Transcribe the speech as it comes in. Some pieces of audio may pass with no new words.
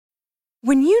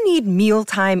When you need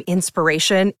mealtime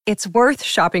inspiration, it's worth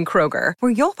shopping Kroger,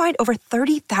 where you'll find over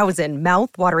 30,000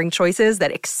 mouth-watering choices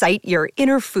that excite your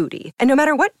inner foodie. And no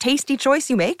matter what tasty choice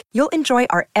you make, you'll enjoy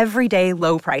our everyday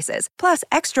low prices, plus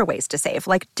extra ways to save,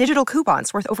 like digital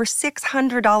coupons worth over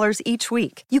 $600 each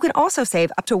week. You can also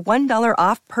save up to $1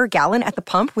 off per gallon at the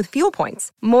pump with fuel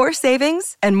points. More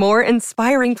savings and more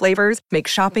inspiring flavors make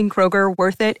shopping Kroger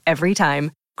worth it every time.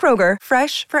 Kroger,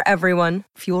 fresh for everyone.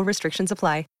 Fuel restrictions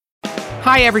apply.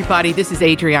 Hi, everybody. This is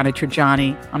Adriana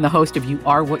Trajani. I'm the host of You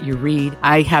Are What You Read.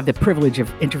 I have the privilege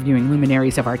of interviewing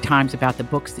luminaries of our times about the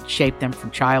books that shaped them from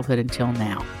childhood until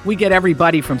now. We get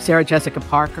everybody from Sarah Jessica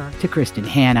Parker to Kristen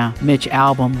Hanna, Mitch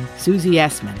Albom, Susie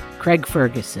Essman, Craig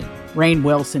Ferguson, Rainn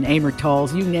Wilson, Amor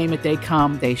Tolls, you name it, they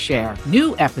come, they share.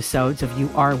 New episodes of You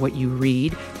Are What You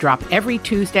Read drop every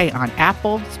Tuesday on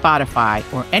Apple, Spotify,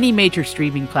 or any major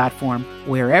streaming platform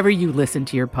wherever you listen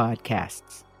to your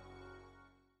podcasts.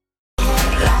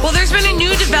 Well, there's been a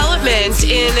new development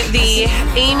in the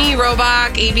Amy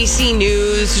Robach ABC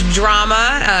News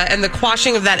drama and the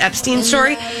quashing of that Epstein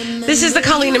story. This is the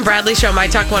Colleen and Bradley Show, My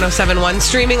Talk 1071,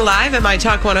 streaming live at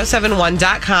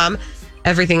MyTalk1071.com.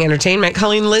 Everything Entertainment.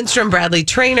 Colleen Lindstrom, Bradley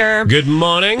Traynor. Good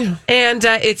morning. And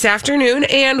it's afternoon,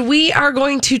 and we are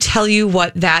going to tell you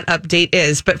what that update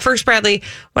is. But first, Bradley,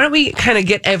 why don't we kind of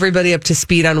get everybody up to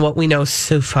speed on what we know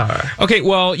so far? Okay,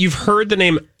 well, you've heard the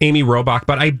name Amy Robach,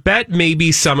 but I bet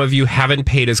maybe some of you haven't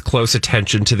paid as close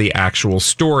attention to the actual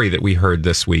story that we heard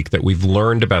this week, that we've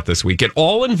learned about this week. It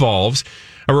all involves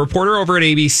a reporter over at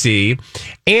ABC,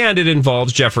 and it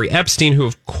involves Jeffrey Epstein, who,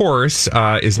 of course,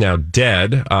 is now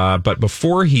dead. But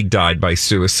before he died by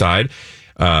suicide,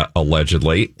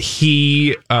 allegedly,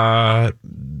 he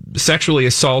sexually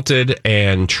assaulted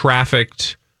and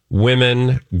trafficked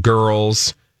women,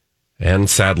 girls, and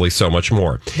sadly, so much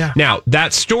more. Yeah. Now,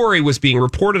 that story was being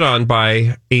reported on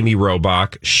by Amy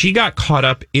Robach. She got caught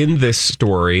up in this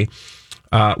story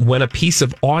when a piece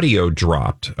of audio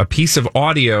dropped, or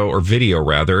video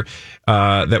rather,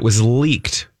 that was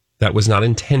leaked, that was not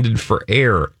intended for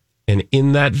air. And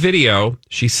in that video,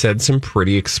 she said some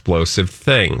pretty explosive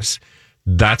things.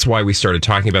 That's why we started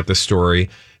talking about this story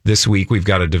this week. We've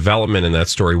got a development in that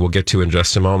story we'll get to in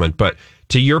just a moment. But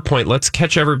to your point, let's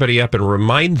catch everybody up and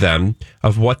remind them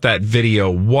of what that video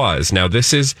was. Now,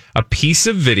 this is a piece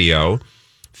of video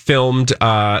filmed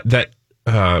that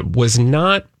was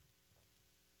not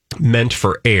meant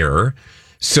for air.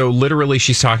 So literally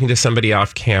she's talking to somebody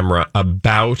off camera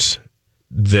about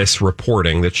this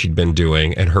reporting that she'd been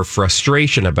doing and her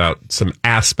frustration about some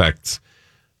aspects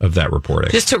of that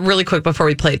reporting. Just to really quick before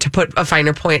we play it, to put a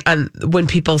finer point on when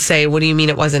people say, what do you mean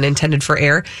it wasn't intended for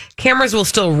air? Cameras will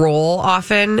still roll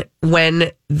often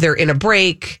when they're in a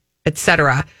break,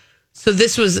 etc. So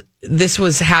this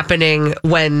was happening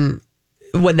when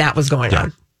that was going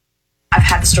on. I've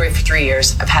had the story for 3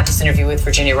 years. I've had this interview with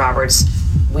Virginia Roberts.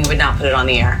 We would not put it on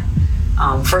the air.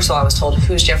 First of all, I was told,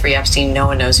 who's Jeffrey Epstein? No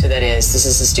one knows who that is. This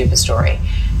is a stupid story.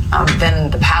 Then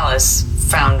the palace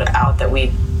found out that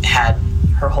we had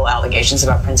her whole allegations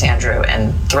about Prince Andrew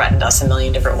and threatened us a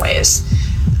million different ways.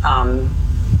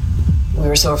 We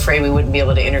were so afraid we wouldn't be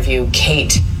able to interview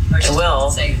Kate and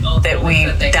Will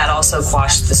that also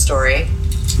quashed the story.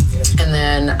 And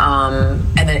then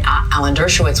Alan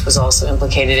Dershowitz was also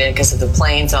implicated in it because of the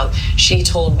planes. She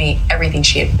told me everything.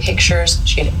 She had pictures.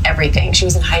 She had everything. She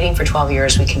was in hiding for 12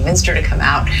 years. We convinced her to come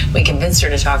out. We convinced her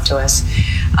to talk to us.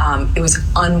 It was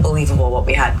unbelievable what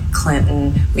we had.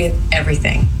 Clinton. We had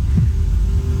everything.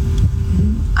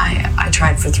 I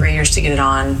tried for 3 years to get it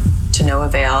on, to no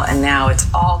avail, and now it's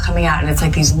all coming out, and it's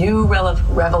like these new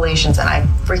revelations, and I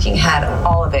freaking had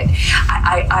all of it.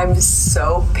 I'm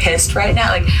so pissed right now.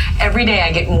 Like, every day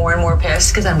I get more and more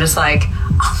pissed because I'm just like,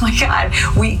 oh my God,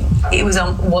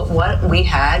 what we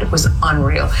had was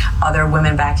unreal. Other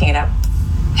women backing it up.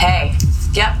 Hey,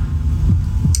 yep.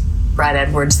 Brad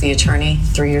Edwards, the attorney,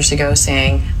 3 years ago,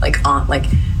 saying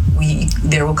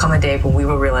there will come a day when we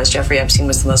will realize Jeffrey Epstein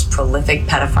was the most prolific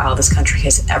pedophile this country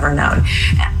has ever known.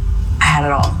 I had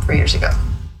it all 3 years ago.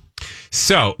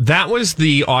 So that was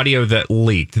the audio that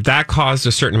leaked. That caused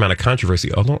a certain amount of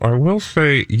controversy. Although I will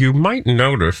say, you might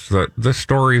notice that this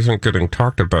story isn't getting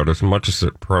talked about as much as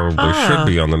it probably should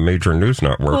be on the major news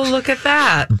networks. Well, look at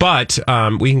that. But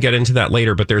we can get into that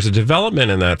later. But there's a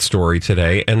development in that story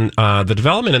today. And the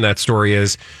development in that story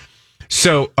is...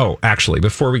 actually,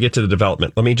 before we get to the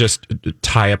development, let me just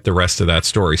tie up the rest of that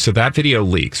story. So that video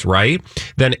leaks, right?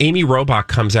 Then Amy Robach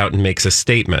comes out and makes a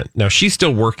statement. Now, she's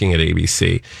still working at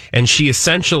ABC, and she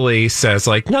essentially says,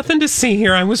 like, nothing to see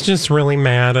here. I was just really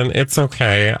mad, and it's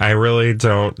okay. I really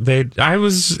don't.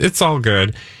 It's all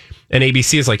good. And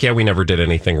ABC is like, yeah, we never did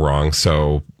anything wrong,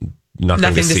 so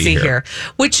nothing to see here.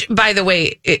 Which, by the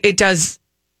way, it does,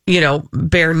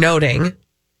 bear noting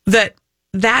that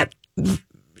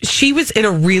she was in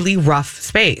a really rough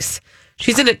space.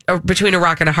 She's in between a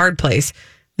rock and a hard place.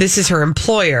 This is her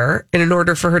employer, and in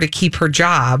order for her to keep her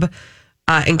job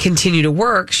and continue to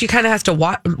work, she kind of has to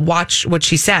watch what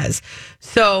she says.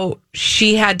 So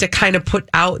she had to kind of put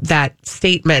out that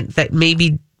statement that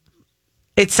maybe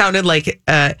it sounded like,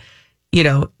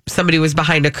 somebody was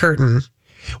behind a curtain.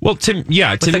 Well, with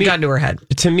a gun to her head.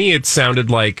 To me, it sounded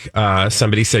like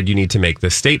somebody said, you need to make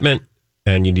this statement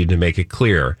and you need to make it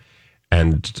clear.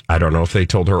 And I don't know if they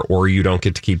told her, or you don't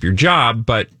get to keep your job,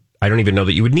 but I don't even know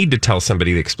that you would need to tell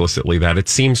somebody explicitly that. It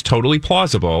seems totally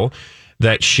plausible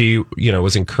that she,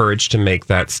 was encouraged to make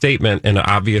that statement. And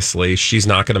obviously, she's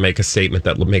not going to make a statement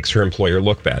that makes her employer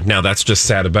look bad. Now, that's just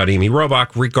sad about Amy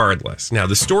Robach, regardless. Now,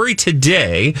 the story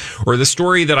today, or the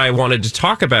story that I wanted to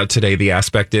talk about today, the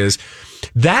aspect is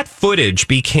that footage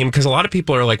became, because a lot of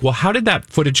people are like, well, how did that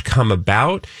footage come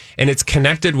about? And it's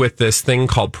connected with this thing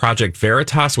called Project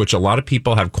Veritas, which a lot of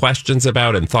people have questions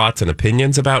about and thoughts and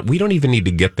opinions about. We don't even need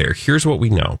to get there. Here's what we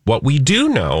know. What we do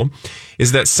know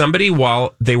is that somebody,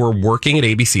 while they were working at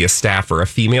ABC, a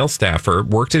female staffer,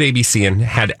 worked at ABC and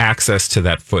had access to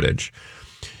that footage.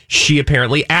 She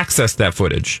apparently accessed that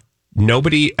footage.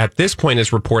 Nobody at this point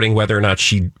is reporting whether or not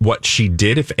what she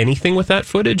did, if anything, with that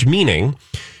footage, meaning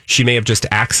she may have just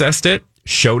accessed it,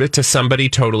 showed it to somebody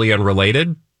totally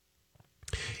unrelated.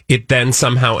 It then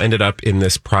somehow ended up in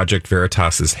this Project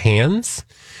Veritas's hands.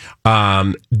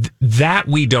 That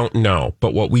we don't know.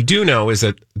 But what we do know is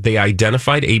that they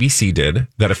identified, ABC did,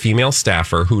 that a female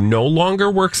staffer who no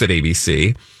longer works at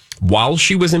ABC, while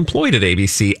she was employed at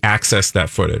ABC, accessed that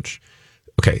footage.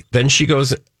 Okay, then she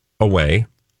goes away.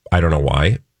 I don't know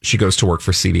why. She goes to work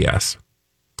for CBS.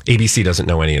 ABC doesn't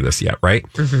know any of this yet, right?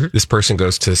 Mm-hmm. This person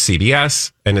goes to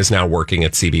CBS and is now working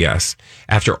at CBS.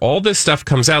 After all this stuff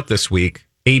comes out this week,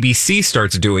 ABC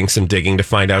starts doing some digging to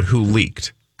find out who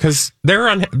leaked. Because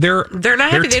they're not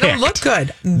happy. They don't look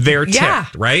good. They're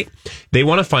ticked, right? They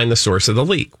want to find the source of the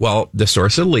leak. Well, the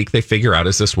source of the leak they figure out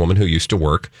is this woman who used to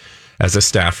work as a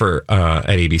staffer at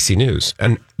ABC News.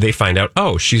 And they find out,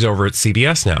 oh, she's over at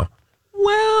CBS now.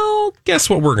 Well,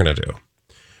 guess what we're going to do?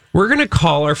 We're going to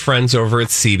call our friends over at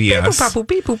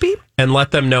CBS and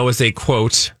let them know as a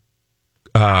quote,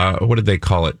 what did they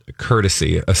call it?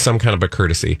 Courtesy, some kind of a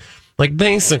courtesy. Like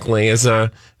basically as a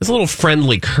little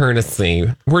friendly courtesy,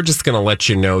 we're just going to let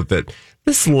you know that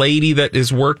this lady that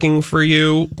is working for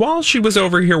you, while she was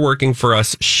over here working for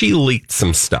us, she leaked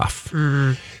some stuff.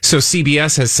 Mm. So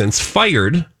CBS has since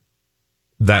fired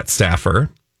that staffer.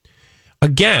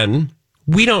 Again,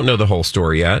 we don't know the whole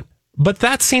story yet. But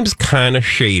that seems kind of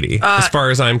shady as far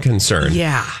as I'm concerned.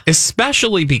 Yeah.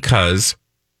 Especially because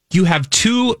you have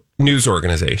two news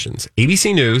organizations,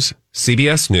 ABC News,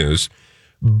 CBS News,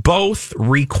 both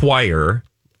require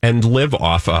and live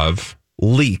off of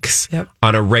leaks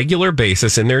on a regular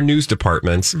basis in their news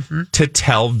departments to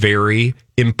tell very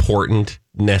important,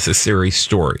 necessary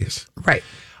stories. Right.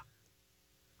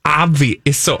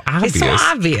 It's so obvious. It's so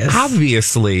obvious.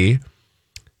 Obviously,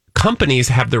 companies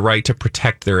have the right to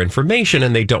protect their information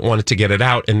and they don't want it to get it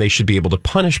out, and they should be able to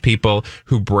punish people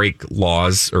who break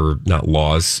laws, or not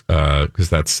laws, because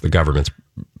that's the government's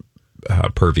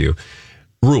purview,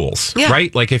 rules,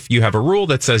 right? Like if you have a rule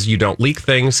that says you don't leak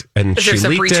things and if there's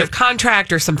a breach of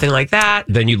contract or something like that,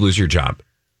 then you lose your job.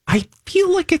 I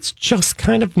feel like it's just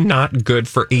kind of not good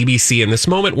for ABC in this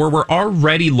moment where we're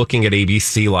already looking at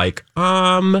ABC like,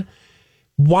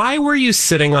 why were you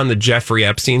sitting on the Jeffrey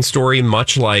Epstein story,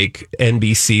 much like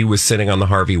NBC was sitting on the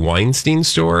Harvey Weinstein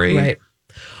story? Right.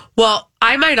 Well,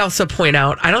 I might also point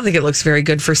out, I don't think it looks very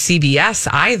good for CBS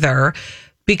either,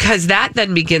 because that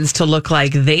then begins to look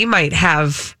like they might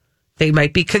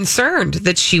be concerned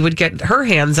that she would get her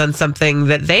hands on something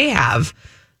that they have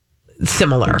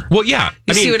similar. Well, yeah.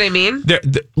 You see what I mean?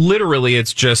 Literally,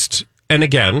 it's just, and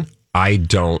again, I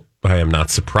am not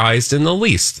surprised in the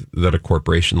least that a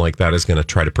corporation like that is going to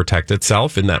try to protect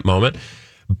itself in that moment.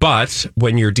 But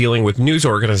when you're dealing with news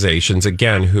organizations,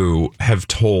 again, who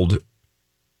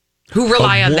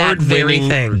rely on that very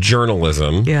thing,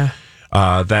 journalism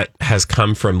that has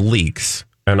come from leaks,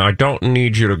 and I don't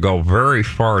need you to go very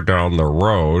far down the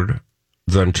road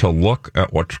than to look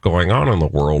at what's going on in the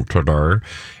world today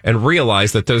and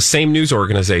realize that those same news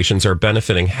organizations are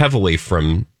benefiting heavily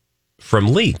from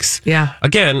leaks. Yeah.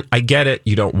 Again, I get it.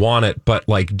 You don't want it, but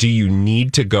like, do you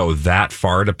need to go that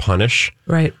far to punish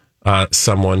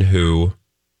someone who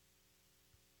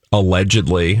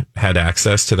allegedly had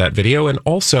access to that video. And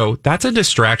also, that's a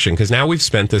distraction because now we've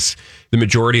spent the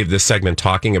majority of this segment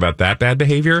talking about that bad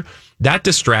behavior. That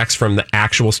distracts from the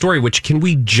actual story, which can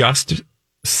we just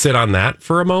sit on that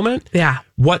for a moment? Yeah.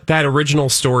 What that original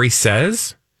story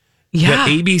says, that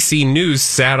ABC News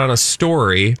sat on a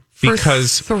story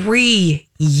because... For 3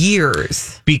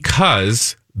 years.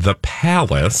 Because the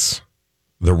palace,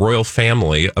 the royal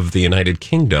family of the United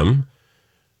Kingdom,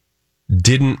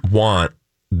 didn't want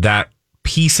that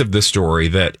piece of the story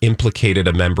that implicated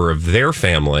a member of their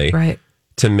family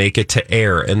to make it to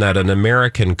air, and that an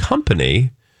American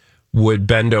company would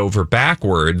bend over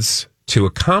backwards to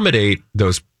accommodate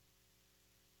those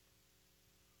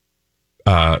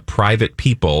private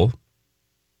people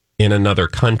in another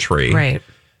country,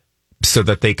 so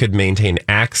that they could maintain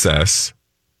access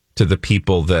to the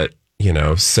people that,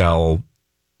 sell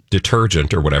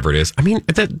detergent or whatever it is. I mean,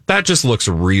 that just looks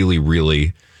really,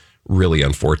 really, really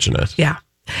unfortunate. Yeah.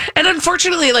 And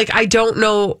unfortunately, I don't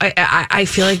know. I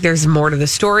feel like there's more to the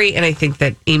story. And I think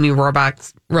that Amy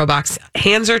Robach's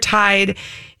hands are tied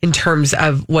in terms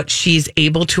of what she's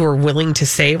able to or willing to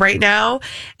say right now.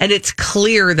 And it's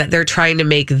clear that they're trying to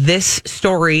make this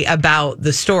story about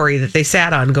the story that they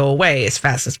sat on go away as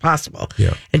fast as possible.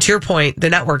 Yeah. And to your point, the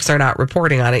networks are not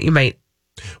reporting on it. You might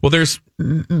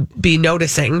be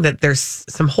noticing that there's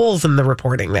some holes in the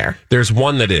reporting there. There's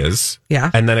one that is.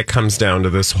 Yeah. And then it comes down to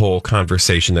this whole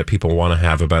conversation that people want to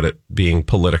have about it being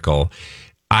political.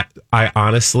 I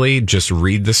honestly just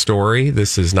read the story.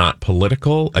 This is not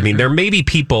political. I mean, there may be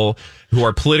people who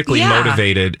are politically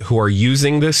motivated who are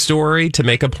using this story to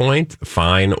make a point.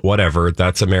 Fine, whatever.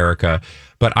 That's America.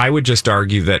 But I would just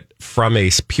argue that from a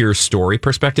pure story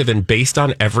perspective, and based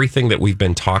on everything that we've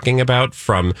been talking about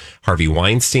from Harvey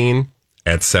Weinstein,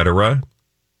 etc.,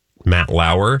 Matt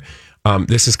Lauer,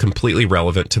 this is completely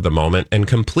relevant to the moment and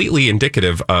completely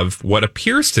indicative of what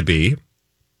appears to be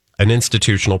an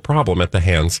institutional problem at the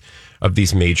hands of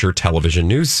these major television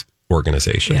news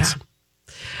organizations.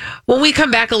 Yeah. When we come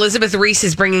back, Elizabeth Reese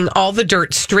is bringing all the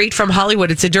dirt straight from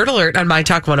Hollywood. It's a Dirt Alert on My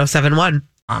Talk 107.1.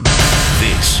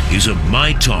 This is a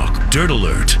My Talk Dirt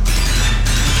Alert.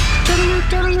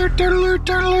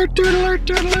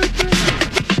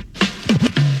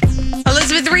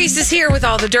 Elizabeth Reese is here with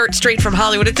all the dirt straight from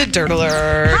Hollywood. It's a Dirt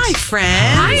Alert. Hi,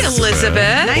 friends. Hi,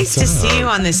 Elizabeth. Nice to see you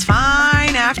on this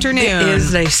fine afternoon. It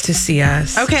is nice to see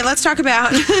us. Okay, let's talk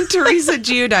about Teresa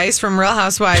Giudice from Real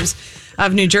Housewives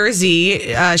of New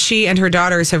Jersey. She and her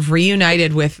daughters have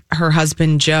reunited with her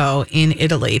husband, Joe, in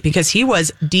Italy because he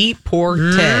was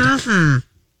deported. Mm-hmm.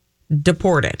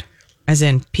 Deported. As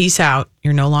in, peace out.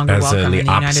 You're no longer welcome in the in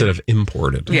the opposite of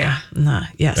imported. Yeah.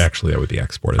 Yes. Actually, that would be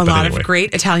exported. A lot of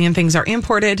great Italian things are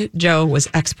imported. Joe was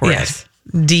exported. Yes.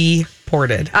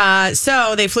 Deported.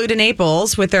 So they flew to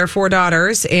Naples with their 4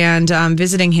 daughters and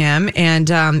visiting him.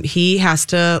 And he has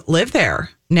to live there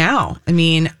now. I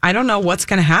mean, I don't know what's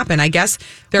going to happen. I guess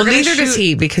they're going to neither does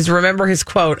he, because remember his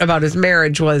quote about his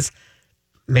marriage was,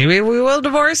 maybe we will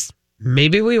divorce.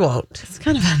 Maybe we won't. It's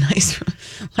kind of a nice,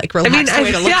 relaxed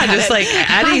way to look at it. Just like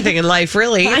anything in life,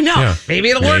 really. I know. Yeah.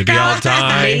 Maybe it'll work out.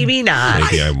 Maybe not.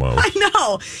 Maybe I won't. I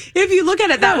know. If you look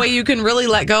at it that way, you can really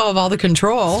let go of all the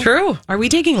control. It's true. Are we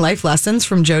taking life lessons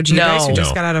from Joe Giudice, who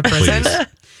just got out of prison? Please.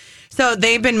 So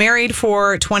they've been married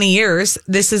for 20 years.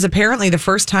 This is apparently the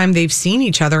first time they've seen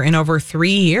each other in over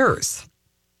 3 years.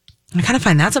 I kind of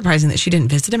find that surprising that she didn't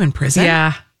visit him in prison.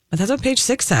 Yeah. But that's what page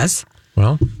 6 says.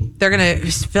 Well, they're going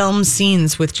to film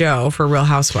scenes with Joe for Real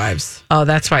Housewives. Oh,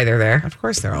 that's why they're there. Of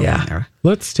course they're all there.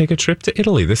 let's take a trip to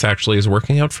Italy. This actually is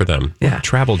working out for them. Yeah.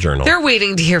 Travel journal. They're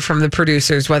waiting to hear from the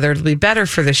producers whether it'll be better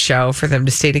for the show for them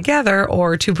to stay together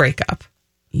or to break up.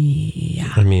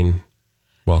 Yeah. I mean,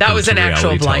 that was an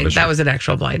actual blind. Television. That was an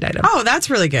actual blind item. Oh, that's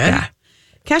really good. Yeah.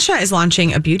 Kesha is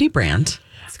launching a beauty brand.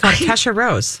 It's called Kesha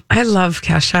Rose. I love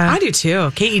Kesha. I do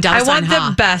too. K-E $. I want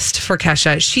the best for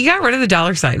Kesha. She got rid of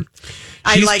the $sign.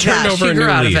 I She's like turned that. over She a grew new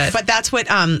out leaf. of it. But that's what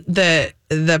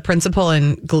the principal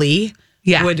in Glee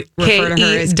would refer to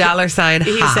her as $sign.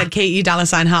 He said K-E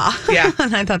 $. Ha. Yeah.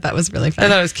 And I thought that was really fun. I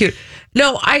thought it was cute.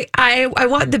 No, I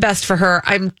want the best for her.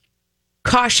 I'm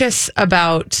cautious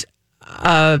about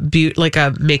a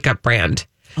makeup brand.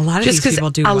 A lot of just these people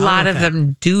do a well lot with of it.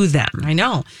 them do them. I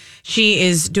know. She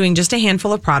is doing just a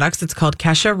handful of products. It's called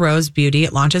Kesha Rose Beauty.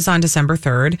 It launches on December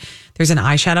 3rd. There's an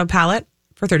eyeshadow palette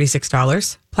for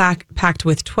 $36, packed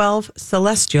with 12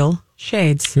 celestial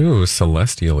shades. Ooh,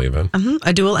 celestial even.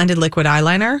 A dual-ended liquid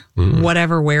eyeliner,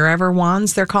 whatever, wherever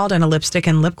wands they're called, and a lipstick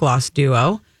and lip gloss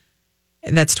duo.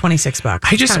 That's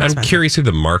 $26. I'm curious who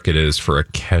the market is for a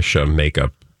Kesha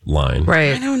makeup line.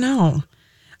 Right. I don't know.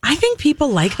 I think people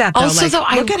like that, though. Also, like,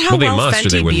 though, look at how they well must, or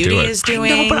they Fenty wouldn't Beauty do it. is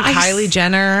doing. I know, but Kylie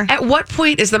Jenner. At what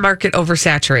point is the market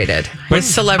oversaturated with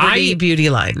celebrity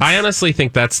beauty lines? I honestly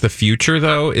think that's the future,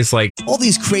 though, is like, All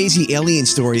these crazy alien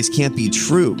stories can't be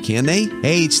true, can they?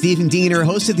 Hey, it's Stephen Diener,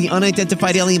 host of the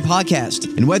Unidentified Alien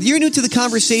Podcast. And whether you're new to the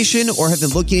conversation or have been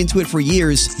looking into it for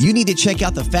years, you need to check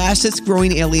out the fastest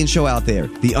growing alien show out there,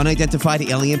 the Unidentified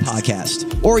Alien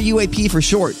Podcast, or UAP for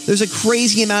short. There's a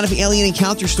crazy amount of alien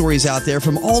encounter stories out there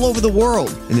from all over the world.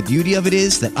 And the beauty of it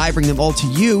is that I bring them all to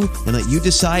you and let you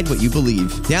decide what you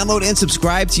believe. Download and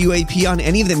subscribe to UAP on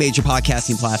any of the major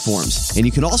podcasting platforms. And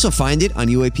you can also find it on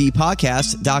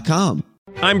UAPpodcast.com.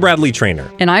 I'm Bradley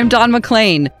Trainer. And I'm Don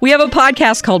McClain. We have a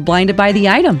podcast called Blinded by the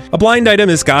Item. A blind item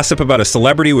is gossip about a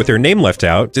celebrity with their name left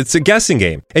out. It's a guessing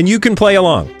game, and you can play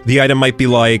along. The item might be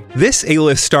like, this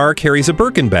A-list star carries a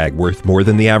Birkin bag worth more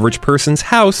than the average person's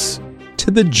house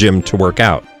to the gym to work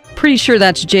out. Pretty sure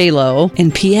that's J-Lo.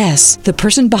 And P.S. the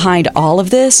person behind all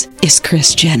of this is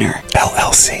Kris Jenner,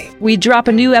 LLC. We drop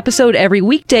a new episode every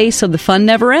weekday so the fun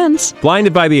never ends.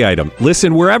 Blinded by the Item.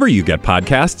 Listen wherever you get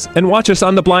podcasts and watch us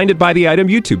on the Blinded by the Item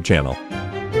YouTube channel.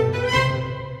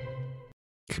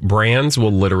 brands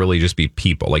will literally just be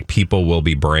people. Like, people will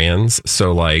be brands.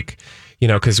 So, like, you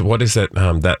know, because what is it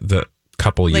that the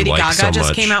couple you Lady like Gaga so much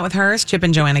just came out with hers, Chip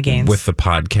and Joanna Gaines. with the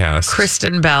podcast,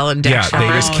 Kristen Bell and Dax yeah, they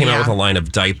Shepard. just came out with a line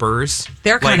of diapers.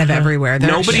 They're kind Like, of everywhere. They're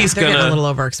nobody's getting gonna a little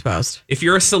overexposed. If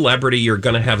you're a celebrity, you're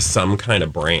gonna have some kind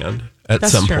of brand at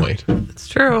That's some true. point. It's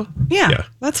true. Yeah,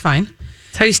 that's fine.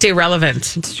 It's how you stay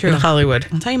relevant. It's true. In Hollywood.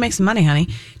 That's how you make some money, honey.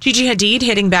 Gigi Hadid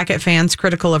hitting back at fans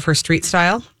critical of her street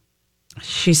style.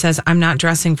 She says, "I'm not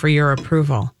dressing for your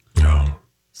approval." Oh.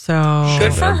 So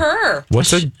Good for her.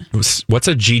 What's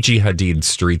a Gigi Hadid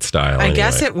street style? I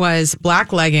guess it was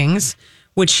black leggings,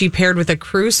 which she paired with a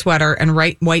crew sweater and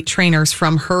white trainers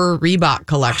from her Reebok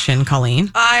collection, Colleen.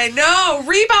 I know.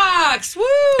 Reeboks. Woo.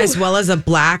 As well as a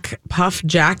black puff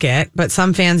jacket, but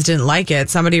some fans didn't like it.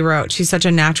 Somebody wrote, "She's such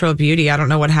a natural beauty. I don't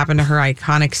know what happened to her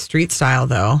iconic street style,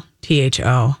 though."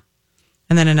 THO.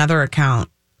 And then another account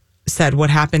said what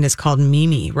happened is called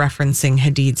Mimi, referencing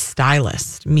Hadid's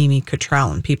stylist, Mimi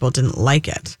Cottrell, and people didn't like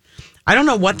it. I don't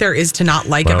know what there is to not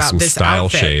like Well, about some this style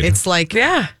outfit. shade. It's like,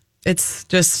 Yeah. it's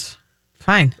just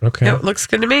fine. Okay. It looks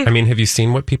good to me. I mean, have you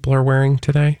seen what people are wearing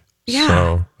today? Yeah.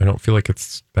 So I don't feel like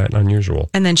it's that unusual.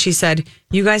 And then she said,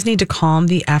 "You guys need to calm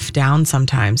the F down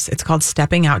sometimes. It's called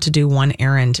stepping out to do one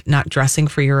errand, not dressing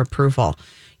for your approval.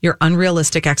 Your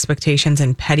unrealistic expectations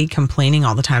and petty complaining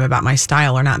all the time about my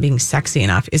style or not being sexy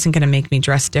enough isn't going to make me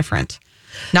dress different."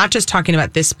 Not just talking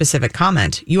about this specific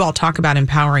comment. You all talk about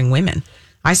empowering women.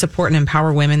 I support and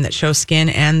empower women that show skin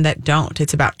and that don't.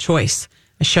 It's about choice.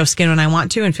 I show skin when I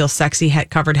want to and feel sexy,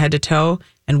 covered head to toe,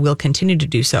 and will continue to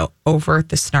do so. Over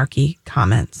the snarky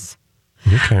comments.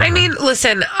 Okay. I mean,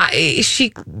 listen,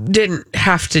 she didn't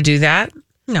have to do that.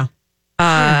 No. She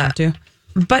didn't have to.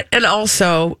 But, and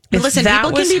also, But if listen, that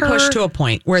people can was be her- pushed to a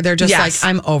point where they're just Yes. like,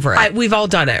 "I'm over it." We've all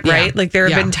done it, right? Yeah. Like, there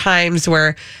have Yeah. been times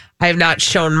where I have not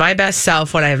shown my best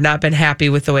self when I have not been happy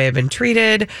with the way I've been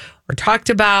treated or talked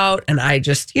about. And I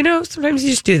just, sometimes you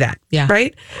just do that. Yeah.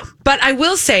 Right. But I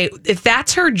will say, if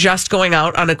that's her just going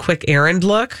out on a quick errand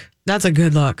look, That's a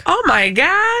good look. oh my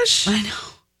gosh. I know.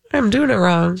 I'm doing it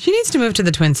wrong. She needs to move to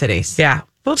the Twin Cities. Yeah.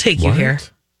 We'll take you What? here.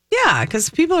 Yeah, because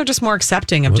people are just more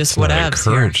accepting of Let's just not whatevs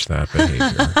here. encourage that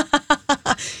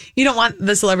behavior. You don't want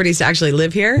the celebrities to actually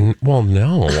live here? Well,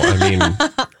 no. I mean,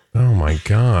 oh my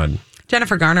God.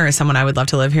 Jennifer Garner is someone I would love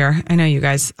to live here. I know you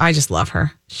guys. I just love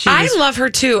her. I love her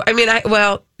too. I mean, I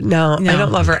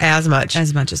don't love her as much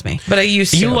as me. But I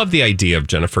used to. You love the idea of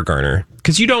Jennifer Garner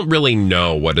because you don't really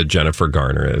know what a Jennifer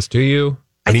Garner is, do you?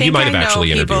 I mean, you might have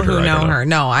actually people interviewed her. who I know don't know. her.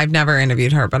 No, I've never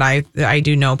interviewed her, but I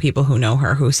do know people who know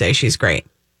her who say she's great.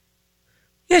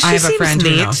 Yeah, she I have a seems friend who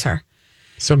neat. knows her.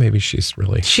 So maybe she's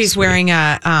really. She's wearing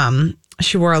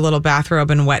she wore a little bathrobe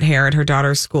and wet hair at her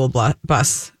daughter's school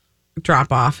bus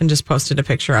drop off and just posted a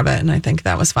picture of it. And I think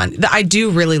that was fun. I do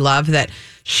really love that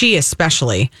she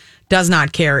especially does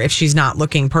not care if she's not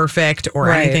looking perfect or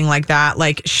Right. anything like that.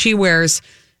 Like, she wears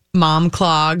mom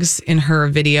clogs in her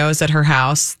videos at her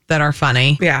house that are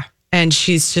funny. Yeah. And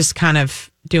she's just kind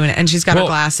of doing it. And she's got her Well-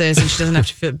 glasses and she doesn't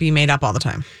have to be made up all the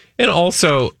time. And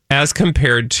also, as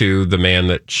compared to the man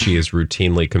that she is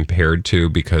routinely compared to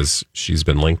because she's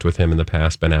been linked with him in the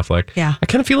past, Ben Affleck. Yeah. I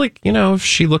kind of feel like, if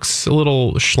she looks a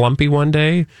little schlumpy one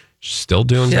day, she's still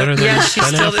doing better than Yeah, Ben she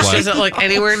doesn't look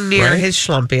anywhere near Right? his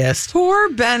schlumpiest. Poor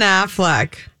Ben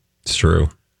Affleck. It's true.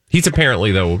 He's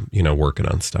apparently, though, working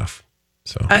on stuff.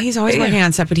 So He's always yeah. working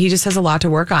on stuff, but he just has a lot to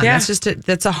work on. Yeah.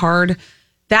 That's a hard,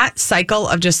 that cycle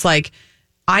of just like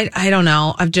I don't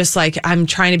know. I'm just like, I'm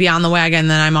trying to be on the wagon,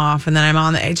 then I'm off, and then I'm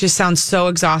on. It just sounds so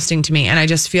exhausting to me. And I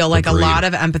just feel like a lot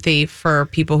of empathy for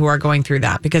people who are going through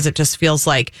that, because it just feels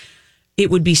like it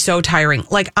would be so tiring.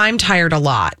 Like, I'm tired a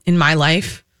lot in my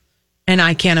life, and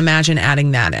I can't imagine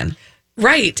adding that in.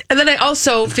 Right. And then I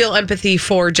also feel empathy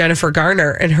for Jennifer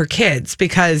Garner and her kids,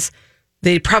 because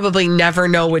they probably never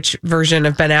know which version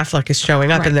of Ben Affleck is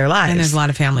showing up in their lives. And there's a lot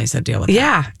of families that deal with that.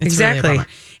 Yeah, It's exactly. really a bummer.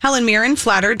 Helen Mirren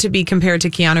flattered to be compared to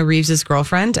Keanu Reeves'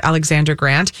 girlfriend, Alexandra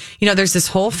Grant. You know, there's this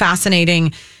whole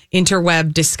fascinating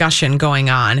interweb discussion going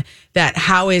on that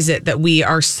how is it that we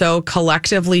are so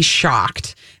collectively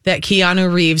shocked that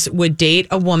Keanu Reeves would date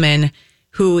a woman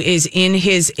who is in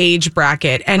his age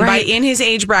bracket, and by in his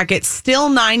age bracket, still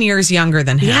 9 years younger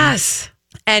than him. Yes.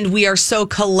 And we are so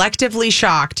collectively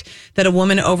shocked that a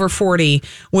woman over 40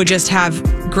 would just have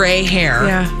gray hair.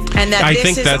 Yeah. And that I this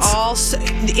think is that's- all,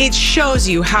 it shows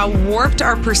you how warped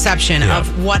our perception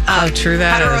of what a true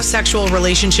that heterosexual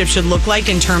relationship should look like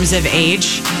in terms of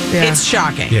age. Yeah. It's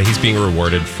shocking. Yeah, he's being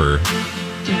rewarded for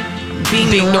Being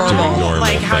normal. Doing normal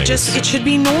Like how things. just, it should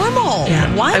be normal.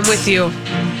 Yeah, What? I'm with you.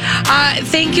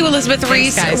 Thank you, Elizabeth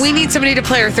Reese. guys. We need somebody to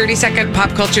play our 30-second pop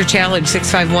culture challenge.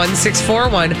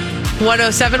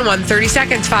 651-641-1071. 30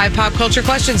 seconds, 5 pop culture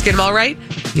questions. Get them all right,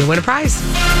 you'll win a prize.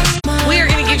 We are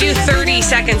going to give you 30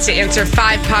 seconds to answer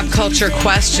 5 pop culture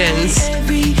questions.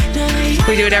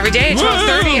 We do it every day at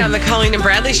 12:30 on the Colleen and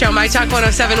Bradley Show. My Talk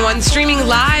 1071, streaming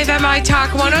live at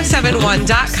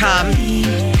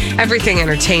mytalk1071.com. Everything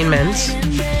Entertainment.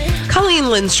 Colleen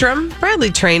Lindstrom,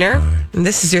 Bradley Trainer. And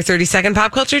this is your 30-second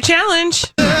pop culture challenge.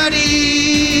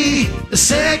 30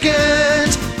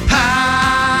 second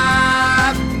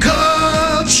pop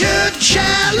culture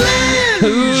challenge.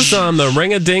 Who's on the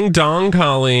ring-a-ding-dong,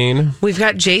 Colleen? We've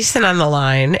got Jason on the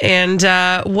line. And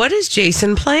what is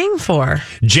Jason playing for?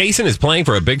 Jason is playing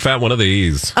for a big fat one of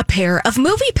these. A pair of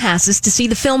movie passes to see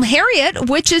the film Harriet,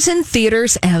 which is in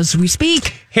theaters as we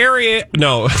speak.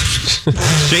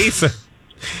 Jason.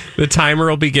 The timer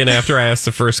will begin after I ask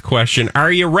the first question.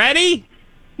 Are you ready?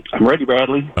 I'm ready,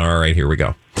 Bradley. All right, here we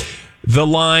go. The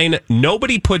line,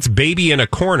 "Nobody puts baby in a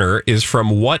corner," is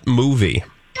from what movie?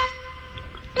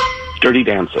 Dirty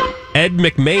Dancing. Ed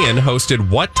McMahon hosted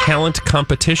what talent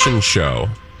competition show?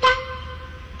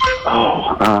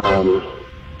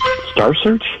 Star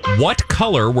Search? What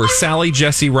color were Sally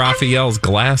Jesse Raphael's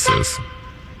glasses?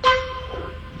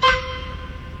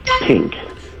 Pink.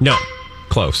 No.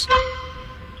 Close.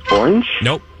 Orange?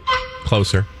 Nope.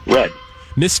 Closer. Red.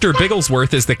 Mr.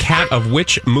 Bigglesworth is the cat of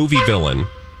which movie villain?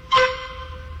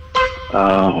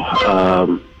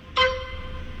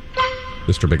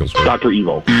 Mr. Bigglesworth. Dr.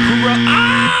 Evil.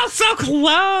 Oh, so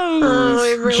close.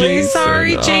 Oh, I'm really Jason.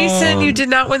 sorry, Jason. You did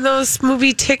not win those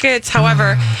movie tickets.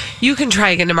 However, you can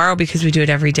try again tomorrow because we do it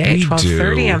every day at We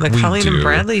 12:30 on the do. We Colleen and do.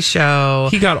 Bradley Show.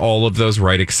 He got all of those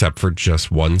right except for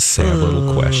just one sad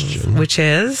little question. Which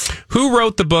is? Who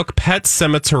wrote the book Pet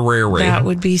Sematary? That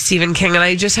would be Stephen King. And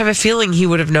I just have a feeling he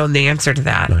would have known the answer to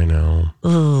that. I know.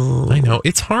 I know.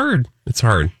 It's hard. It's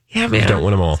hard. Yeah, You man. don't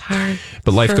win them all. It's hard.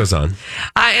 But life goes on.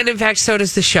 And in fact, so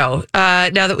does the show. Now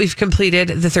that we've completed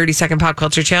the 30-second pop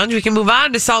culture challenge, we can move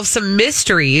on to solve some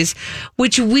mysteries,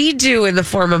 which we do in the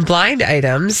form of blind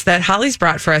items that Holly's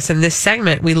brought for us in this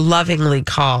segment we lovingly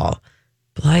call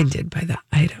Blinded by the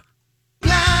Item.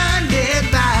 Blinded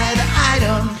by the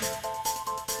item.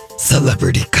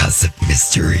 Celebrity gossip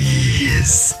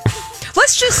mysteries.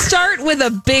 Let's just start with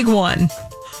a big one.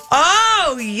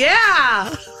 Oh,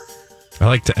 yeah. I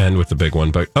like to end with the big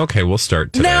one, but okay, we'll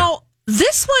start today. Now,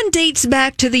 this one dates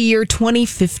back to the year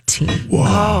 2015.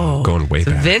 Whoa. Going way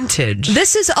back. Vintage.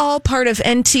 This is all part of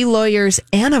NT Lawyers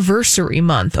Anniversary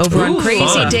Month over on Ooh,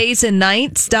 fun.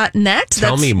 crazydaysandnights.net.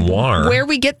 Tell me more. Where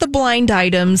we get the blind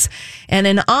items. And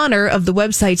in honor of the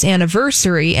website's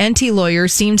anniversary, NT Lawyer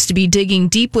seems to be digging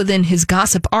deep within his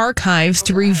gossip archives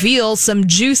to reveal some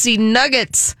juicy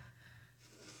nuggets.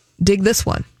 Dig this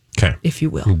one. Okay. If you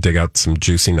will. Dig out some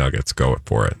juicy nuggets. Go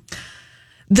for it.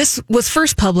 This was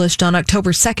first published on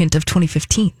October 2nd of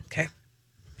 2015. Okay.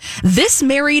 This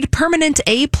married permanent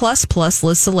A++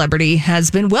 list celebrity has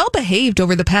been well behaved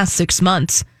over the past 6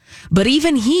 months, but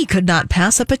even he could not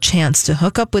pass up a chance to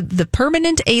hook up with the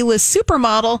permanent A-list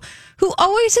supermodel who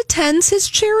always attends his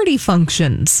charity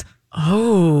functions.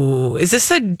 Oh, is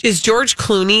George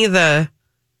Clooney the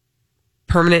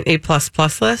permanent A++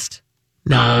 list?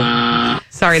 No.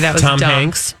 Sorry, that was Tom dumb.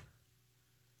 Hanks.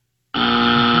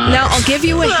 Now, I'll give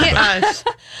you a hint.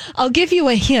 I'll give you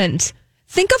a hint.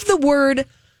 Think of the word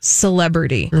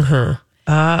celebrity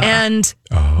and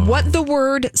what the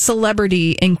word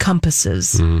celebrity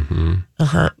encompasses. Mm-hmm.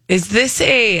 Is this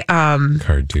a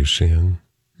Kardashian?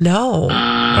 No.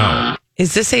 Oh.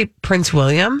 Is this a Prince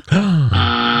William?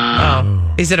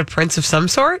 Oh. Is it a prince of some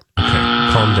sort? Okay,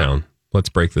 calm down. Let's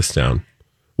break this down.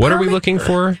 What are we looking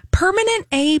for? Permanent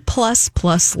A++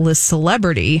 list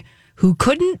celebrity who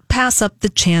couldn't pass up the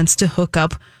chance to hook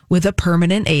up with a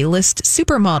permanent A-list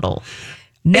supermodel.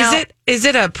 Now, Is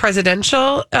it a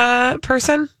presidential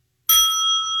person?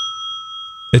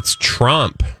 It's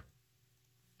Trump.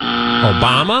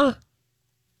 Obama?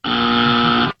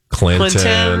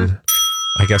 Clinton.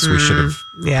 I guess we should have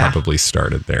probably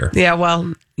started there. Yeah,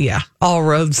 well, yeah. All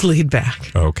roads lead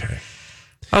back. Okay.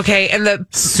 Okay, and the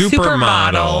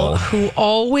supermodel who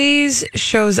always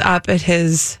shows up at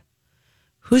his...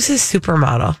 Who's his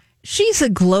supermodel? she's a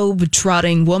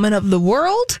globe-trotting woman of the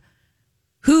world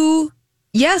who,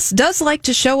 yes, does like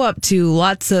to show up to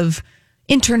lots of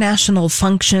international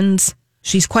functions.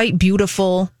 She's quite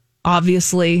beautiful,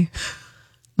 obviously.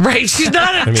 Right, she's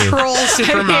not a troll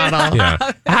supermodel.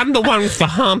 Yeah, I'm the one with the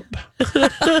hump.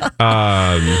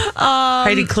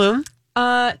 Heidi Klum?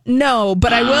 No,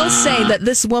 but I will say that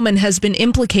this woman has been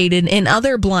implicated in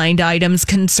other blind items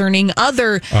concerning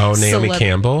other. Oh, Naomi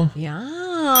Campbell?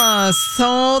 Yeah,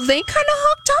 so they kind of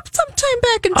hooked up sometime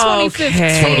back in 2015.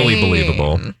 Okay. Totally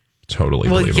believable. Totally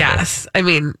believable. Yes. I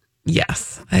mean,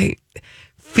 yes. I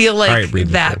feel like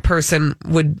that person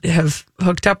would have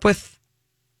hooked up with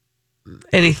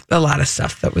a lot of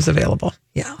stuff that was available.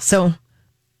 Yeah. So,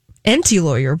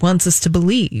 anti-lawyer wants us to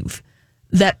believe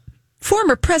that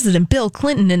former President Bill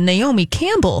Clinton and Naomi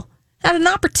Campbell had an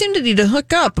opportunity to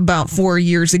hook up about 4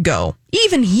 years ago.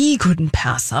 Even he couldn't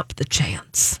pass up the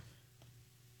chance.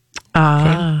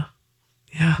 Yeah.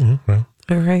 Well.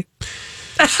 All right.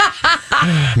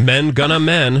 Men gonna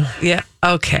men. Yeah.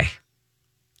 Okay.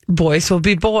 Boys will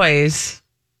be boys.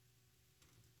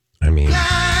 I mean,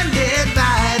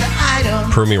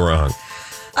 prove me wrong.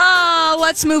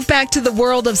 Let's move back to the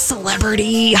world of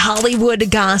celebrity Hollywood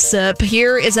gossip.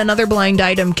 Here is another blind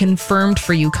item confirmed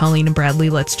for you, Colleen and Bradley.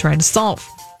 Let's try to solve.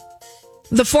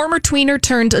 The former tweener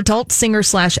turned adult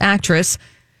singer/actress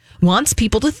wants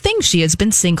people to think she has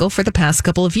been single for the past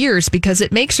couple of years because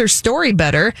it makes her story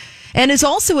better, and is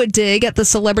also a dig at the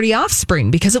celebrity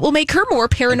offspring because it will make her more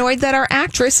paranoid that our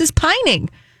actress is pining.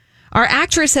 Our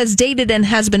actress has dated and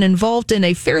has been involved in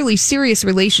a fairly serious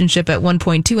relationship at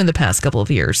 1.2 in the past couple of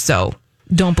years, so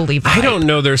don't believe that. I don't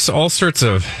know. There's all sorts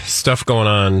of stuff going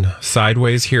on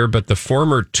sideways here, but the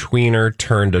former tweener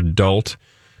turned adult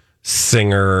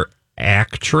singer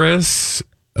actress,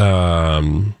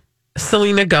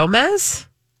 Selena Gomez?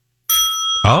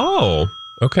 Oh,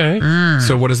 okay.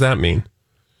 So what does that mean?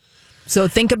 So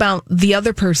think about the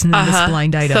other person in this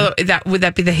blind item. So would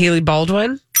that be the Haley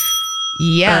Baldwin?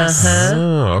 Yes.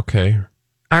 Oh, okay.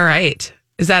 All right.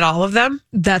 Is that all of them?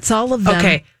 That's all of them.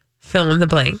 Okay. Fill in the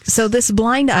blanks. So this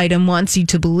blind item wants you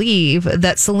to believe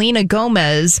that Selena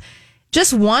Gomez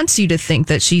just wants you to think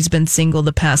that she's been single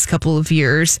the past couple of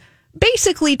years,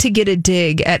 basically to get a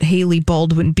dig at Haley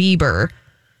Baldwin Bieber,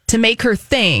 to make her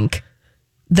think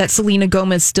that Selena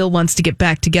Gomez still wants to get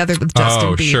back together with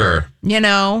Justin Bieber. Sure. You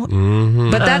know?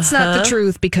 Mm-hmm. But that's not the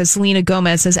truth, because Selena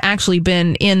Gomez has actually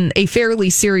been in a fairly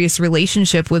serious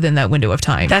relationship within that window of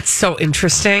time. That's so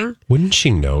interesting. Wouldn't she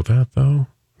know that, though?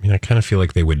 I mean, I kind of feel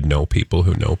like they would know people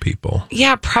who know people.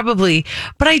 Yeah, probably.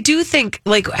 But I do think,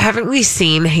 like, haven't we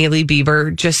seen Haley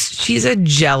Bieber? She's a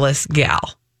jealous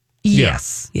gal.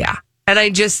 Yes. Yeah. And I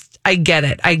get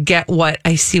it.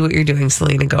 I see what you're doing,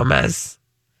 Selena Gomez.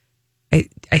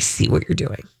 I see what you're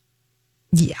doing.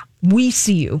 Yeah. We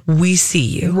see you. We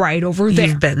see you. Right over there.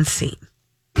 You've been seen.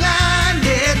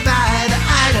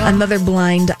 Another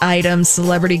blind item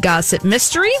celebrity gossip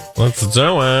mystery. Let's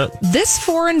do it. This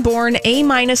foreign-born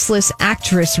A-list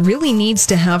actress really needs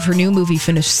to have her new movie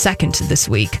finish second this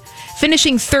week.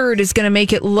 Finishing third is going to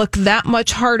make it look that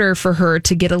much harder for her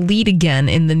to get a lead again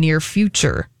in the near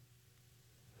future.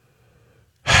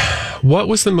 What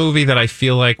was the movie that I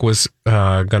feel like was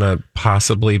going to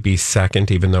possibly be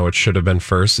second, even though it should have been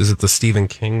first? Is it the Stephen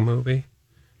King movie?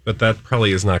 But that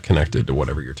probably is not connected to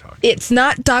whatever you're talking about. It's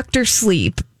not Dr.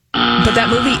 Sleep, but that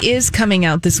movie is coming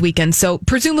out this weekend. So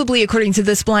presumably, according to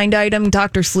this blind item,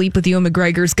 Dr. Sleep with Ewan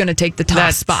McGregor is going to take the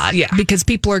top spot. Yeah. Because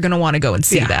people are going to want to go and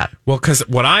see that. Well, because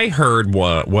what I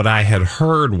had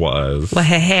heard was what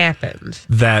had happened,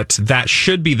 that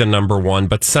should be the number one,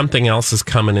 but something else is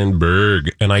coming in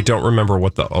big, and I don't remember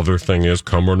what the other thing is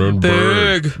coming in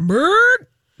big.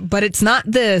 But it's not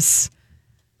this.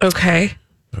 Okay.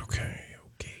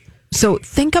 So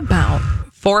think about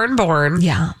foreign born.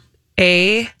 Yeah.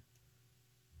 A-list.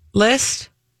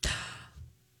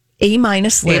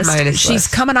 A-list. She's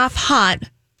coming off hot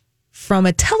from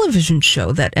a television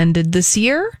show that ended this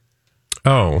year.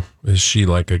 Oh, is she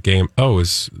like a Game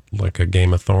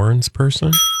of Thrones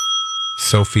person?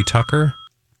 Sophie Tucker?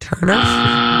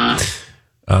 Turner?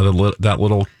 That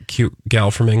little cute gal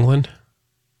from England?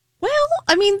 Well,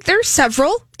 I mean, there's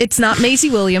several. It's not Maisie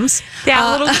Williams.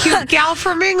 That little cute gal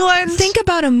from England. Think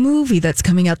about a movie that's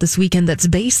coming out this weekend that's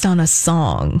based on a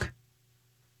song.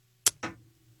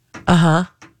 Uh-huh.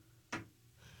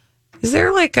 Is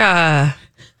there like a...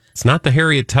 It's not the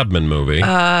Harriet Tubman movie.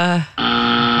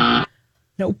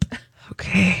 Nope.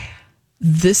 Okay.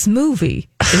 This movie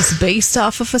is based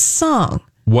off of a song.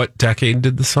 What decade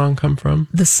did the song come from?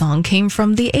 The song came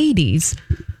from the 80s.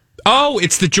 Oh,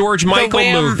 it's the George Michael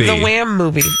movie. The Wham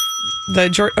movie.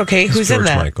 Okay, who's George in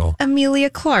that? Michael. Amelia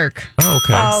Clark. Oh,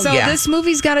 okay. So this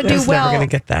movie's got to do well. Never going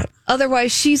to get that.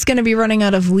 Otherwise, she's going to be running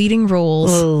out of leading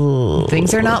roles.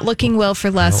 Things are not looking well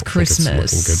for Last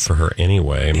Christmas. It's looking good for her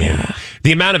anyway. I mean,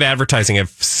 the amount of advertising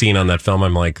I've seen on that film,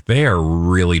 I'm like, they are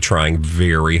really trying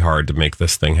very hard to make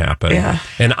this thing happen. Yeah.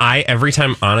 And every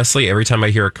time I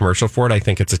hear a commercial for it, I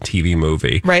think it's a TV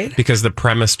movie. Right. Because the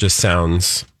premise just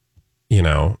sounds,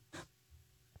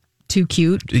 too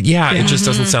cute. Yeah, it just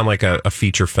doesn't sound like a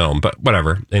feature film, but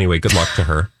whatever. Anyway, good luck to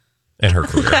her and her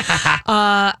career.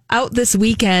 Out this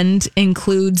weekend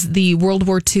includes the World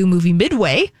War II movie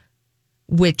Midway,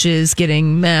 which is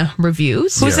getting meh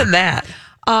reviews. Who's in that?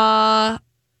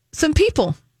 Some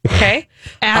people. Okay.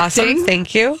 Acting. Awesome.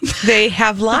 Thank you. They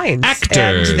have lines.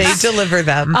 Actors. And they deliver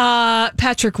them.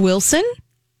 Patrick Wilson,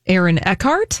 Aaron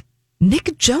Eckhart,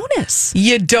 Nick Jonas.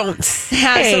 You don't say.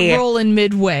 Has a role in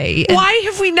Midway. Why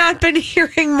have we not been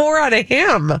hearing more out of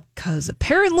him? Because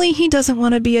apparently he doesn't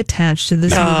want to be attached to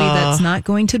this movie that's not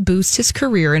going to boost his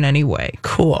career in any way.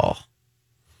 Cool.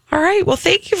 All right. Well,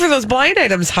 thank you for those blind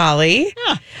items, Holly.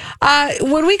 Yeah.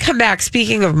 When we come back,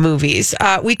 speaking of movies,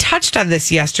 we touched on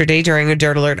this yesterday during a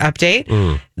Dirt Alert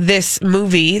update. This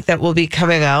movie that will be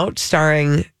coming out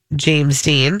starring James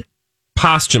Dean.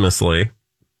 Posthumously.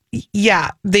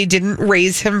 Yeah, they didn't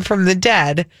raise him from the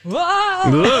dead.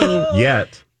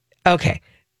 Yet. Okay.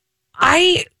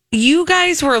 You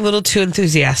guys were a little too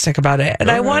enthusiastic about it,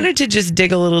 and I wanted to just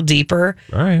dig a little deeper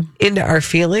into our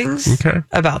feelings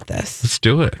about this. Let's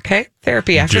do it. Okay?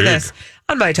 Therapy after this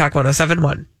on My Talk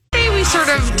 1071. We sort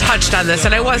of touched on this,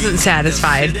 and I wasn't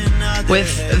satisfied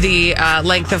with the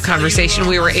length of conversation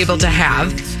we were able to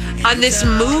have on this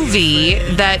movie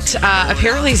that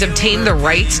apparently has obtained the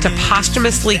rights to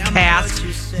posthumously cast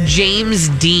James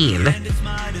Dean.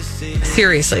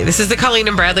 Seriously, this is the Colleen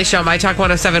and Bradley Show, My Talk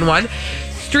 1071.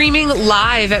 Streaming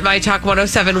live at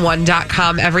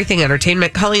MyTalk1071.com. Everything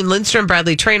Entertainment. Colleen Lindstrom,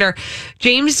 Bradley Trainer.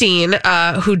 James Dean,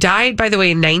 who died, by the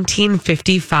way, in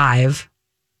 1955.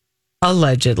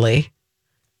 Allegedly.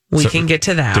 We can get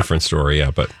to that. Different story,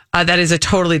 yeah, but... that is a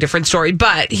totally different story.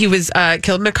 But he was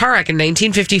killed in a car wreck in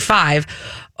 1955,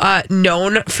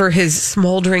 known for his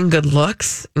smoldering good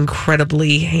looks,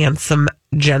 incredibly handsome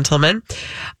gentleman.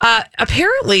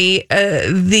 Apparently,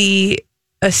 the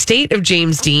estate of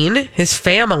James Dean, his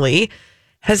family,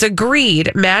 has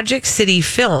agreed, Magic City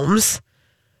Films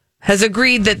has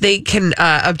agreed that they can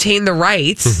obtain the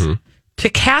rights to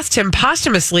cast him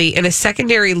posthumously in a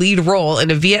secondary lead role in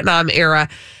a Vietnam-era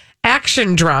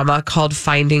action drama called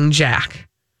Finding Jack.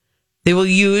 They will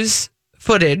use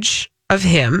footage of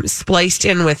him spliced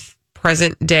in with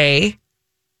present day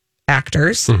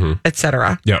actors,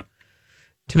 etc. Yep.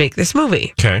 To make this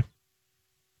movie. Okay.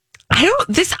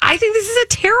 I think this is a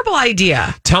terrible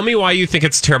idea. Tell me why you think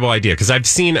it's a terrible idea. Because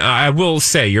I will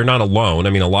say, you're not alone. I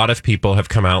mean, a lot of people have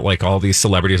come out, like all these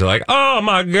celebrities are like, oh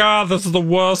my God, this is the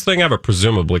worst thing ever.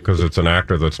 Presumably because it's an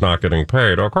actor that's not getting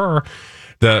paid. Okay.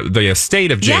 The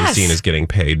estate of James Dean is getting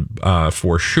paid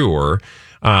for sure.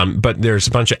 But there's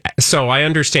a bunch of... So I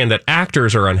understand that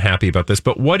actors are unhappy about this.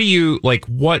 But what do you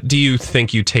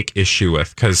think you take issue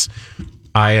with? Because...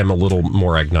 I am a little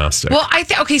more agnostic. Well, I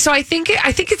think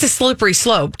it's a slippery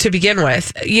slope to begin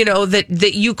with. You know,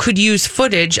 that you could use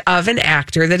footage of an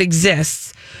actor that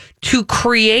exists to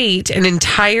create an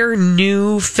entire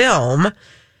new film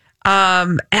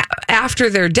after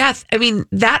their death. I mean,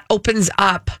 that opens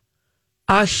up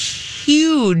a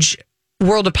huge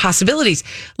world of possibilities.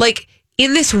 Like,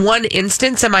 in this one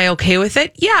instance, am I okay with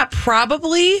it? Yeah,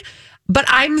 probably. But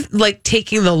I'm like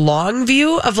taking the long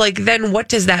view of like, then what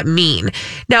does that mean?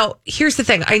 Now, here's the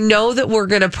thing. I know that we're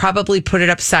going to probably put it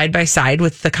up side by side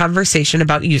with the conversation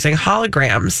about using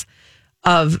holograms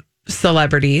of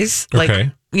celebrities.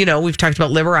 Like, we've talked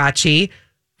about Liberace,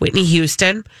 Whitney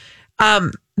Houston.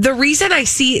 The reason I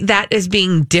see that as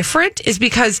being different is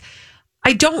because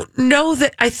I don't know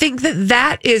that I think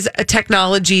that is a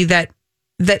technology that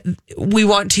we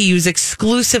want to use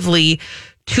exclusively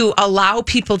to allow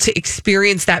people to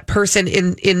experience that person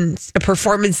in a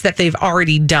performance that they've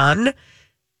already done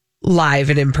live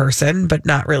and in person, but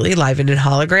not really live and in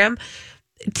hologram.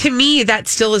 To me, that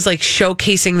still is like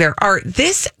showcasing their art.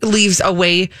 This leaves a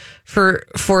way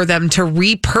for them to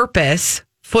repurpose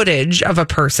footage of a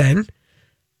person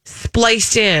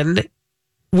spliced in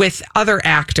with other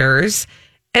actors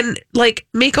and like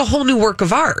make a whole new work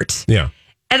of art. Yeah.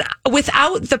 And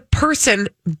without the person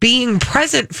being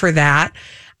present for that,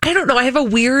 I don't know. I have a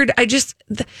weird,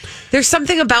 there's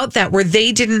something about that where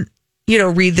they didn't,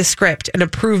 read the script and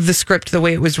approve the script the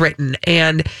way it was written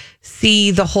and see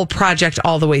the whole project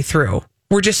all the way through.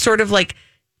 We're just sort of like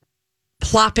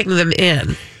plopping them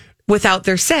in without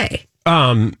their say.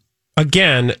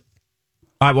 Again,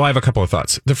 I have a couple of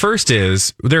thoughts. The first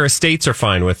is their estates are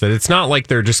fine with it. It's not like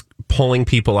they're just pulling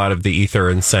people out of the ether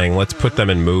and saying, let's put them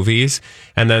in movies.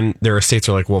 And then their estates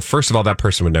are like, well, first of all, that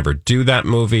person would never do that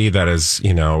movie. That is,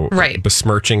 right,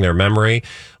 besmirching their memory.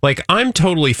 Like, I'm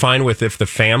totally fine with if the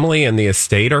family and the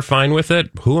estate are fine with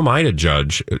it. Who am I to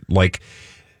judge? Like,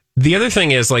 the other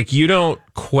thing is, like, you don't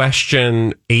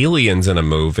question aliens in a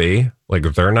movie. Like,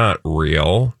 they're not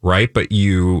real, right? But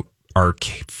you are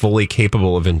fully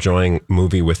capable of enjoying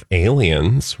movie with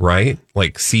aliens, right?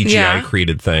 Like CGI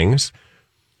created things.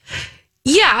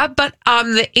 Yeah, but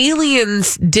the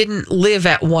aliens didn't live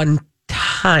at one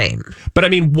time. But I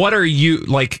mean, what are you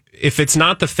like? If it's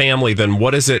not the family, then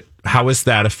what is it? How is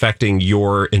that affecting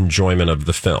your enjoyment of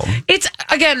the film? It's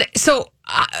again, so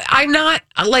I'm not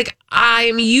like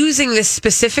I'm using this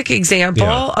specific example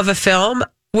of a film,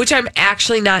 which I'm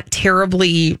actually not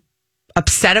terribly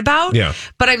upset about,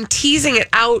 but I'm teasing it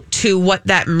out to what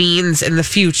that means in the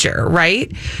future,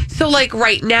 right? So like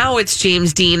right now it's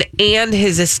James Dean and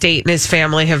his estate and his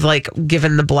family have like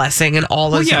given the blessing and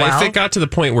all as well. If it got to the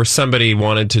point where somebody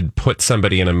wanted to put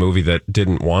somebody in a movie that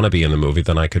didn't want to be in the movie,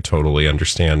 then I could totally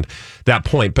understand that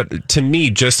point. But to me,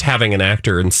 just having an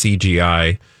actor in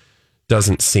CGI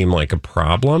doesn't seem like a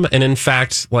problem. And in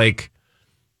fact, like,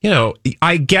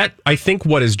 I think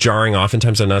what is jarring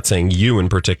oftentimes, I'm not saying you in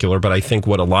particular, but I think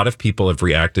what a lot of people have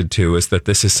reacted to is that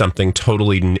this is something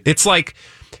totally, it's like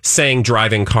saying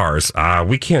driving cars.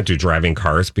 We can't do driving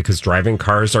cars because driving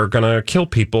cars are going to kill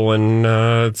people and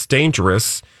it's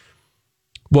dangerous.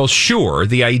 Well, sure,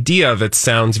 the idea of it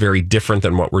sounds very different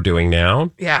than what we're doing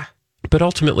now. Yeah. But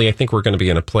ultimately, I think we're going to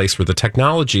be in a place where the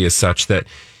technology is such that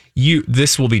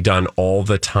this will be done all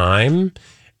the time.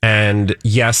 And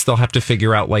yes, they'll have to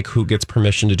figure out like who gets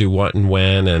permission to do what and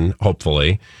when, and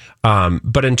hopefully.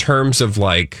 But in terms of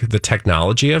like the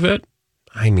technology of it,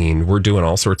 I mean, we're doing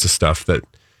all sorts of stuff that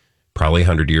probably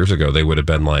 100 years ago, they would have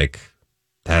been like,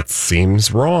 that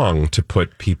seems wrong to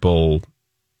put people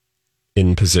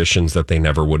in positions that they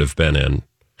never would have been in.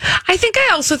 I think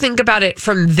I also think about it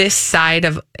from this side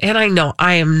of, and I know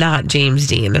I am not James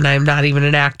Dean and I'm not even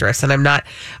an actress and I'm not,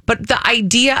 but the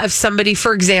idea of somebody,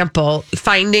 for example,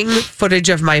 finding footage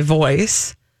of my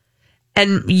voice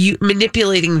and you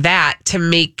manipulating that to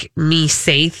make me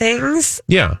say things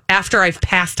after I've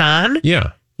passed on.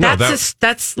 Yeah. No,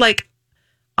 that's like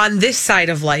on this side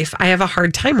of life, I have a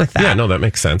hard time with that. Yeah, no, that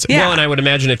makes sense. Yeah. Well, and I would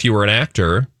imagine if you were an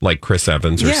actor like Chris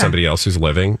Evans or somebody else who's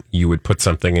living, you would put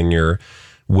something in your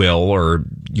will or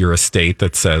your estate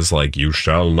that says like, you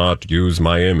shall not use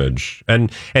my image.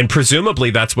 And presumably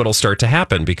that's what'll start to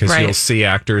happen because you'll see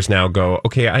actors now go,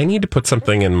 okay, I need to put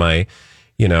something in my,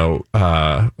 I'm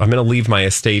going to leave my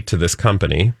estate to this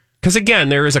company. Because again,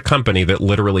 there is a company that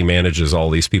literally manages all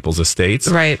these people's estates.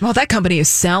 Right. Well, that company is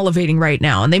salivating right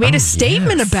now. And they made a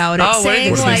statement about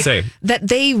it saying that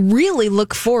they really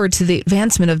look forward to the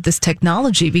advancement of this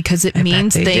technology because it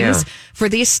means things for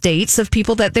the estates of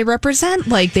people that they represent.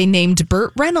 Like they named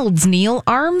Burt Reynolds, Neil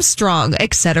Armstrong,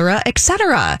 et cetera, et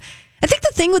cetera. I think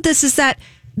the thing with this is that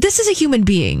this is a human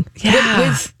being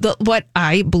with what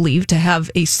I believe to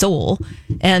have a soul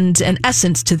and an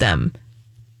essence to them.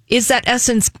 Is that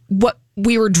essence what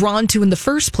we were drawn to in the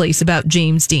first place about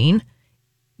James Dean?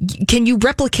 Can you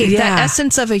replicate that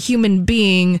essence of a human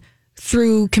being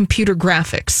through computer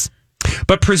graphics?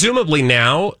 But presumably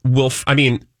now,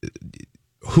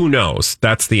 who knows?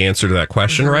 That's the answer to that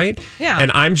question, right? Yeah.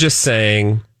 And I'm just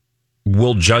saying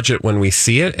we'll judge it when we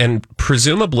see it. And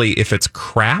presumably if it's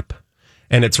crap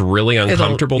and it's really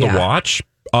uncomfortable to watch,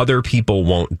 other people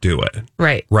won't do it.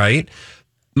 Right. Right?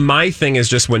 My thing is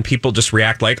just when people just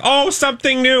react like, oh,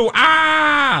 something new.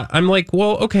 I'm like,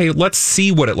 well, okay, let's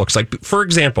see what it looks like. For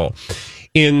example,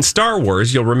 in Star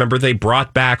Wars, you'll remember they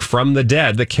brought back from the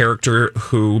dead the character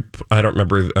who, I don't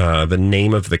remember the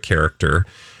name of the character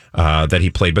that he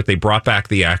played, but they brought back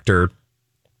the actor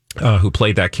who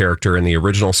played that character in the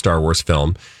original Star Wars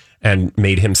film. and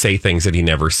made him say things that he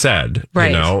never said.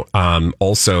 Right. You know,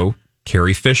 also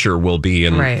Carrie Fisher will be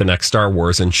in Right. the next Star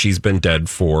Wars, and she's been dead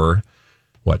for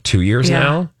 2 years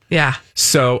now? Yeah.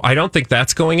 So I don't think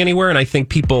that's going anywhere, and I think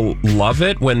people love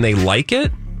it when they like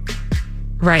it.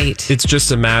 Right. It's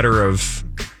just a matter of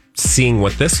seeing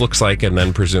what this looks like, and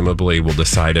then presumably we'll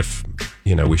decide if,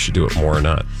 we should do it more or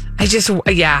not.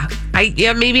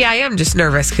 Maybe I am just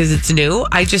nervous because it's new.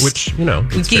 Which,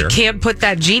 it's you fair. can't put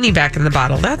that genie back in the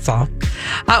bottle. That's all.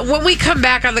 When we come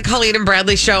back on the Colleen and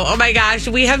Bradley show, oh my gosh,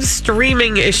 we have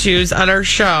streaming issues on our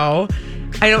show.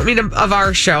 I don't mean of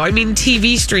our show. I mean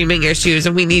TV streaming issues,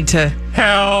 and we need to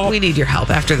help. We need your help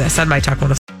after this on My Talk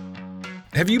 107.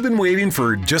 Have you been waiting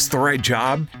for just the right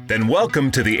job? Then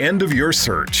welcome to the end of your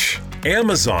search.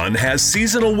 Amazon has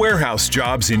seasonal warehouse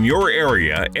jobs in your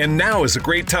area, and now is a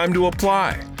great time to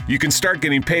apply. You can start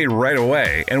getting paid right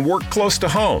away and work close to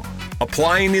home.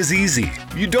 Applying is easy.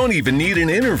 You don't even need an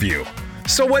interview.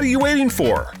 So what are you waiting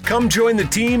for? Come join the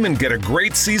team and get a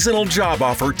great seasonal job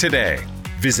offer today.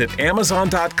 Visit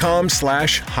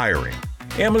Amazon.com/hiring.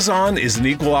 Amazon is an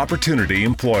equal opportunity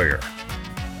employer.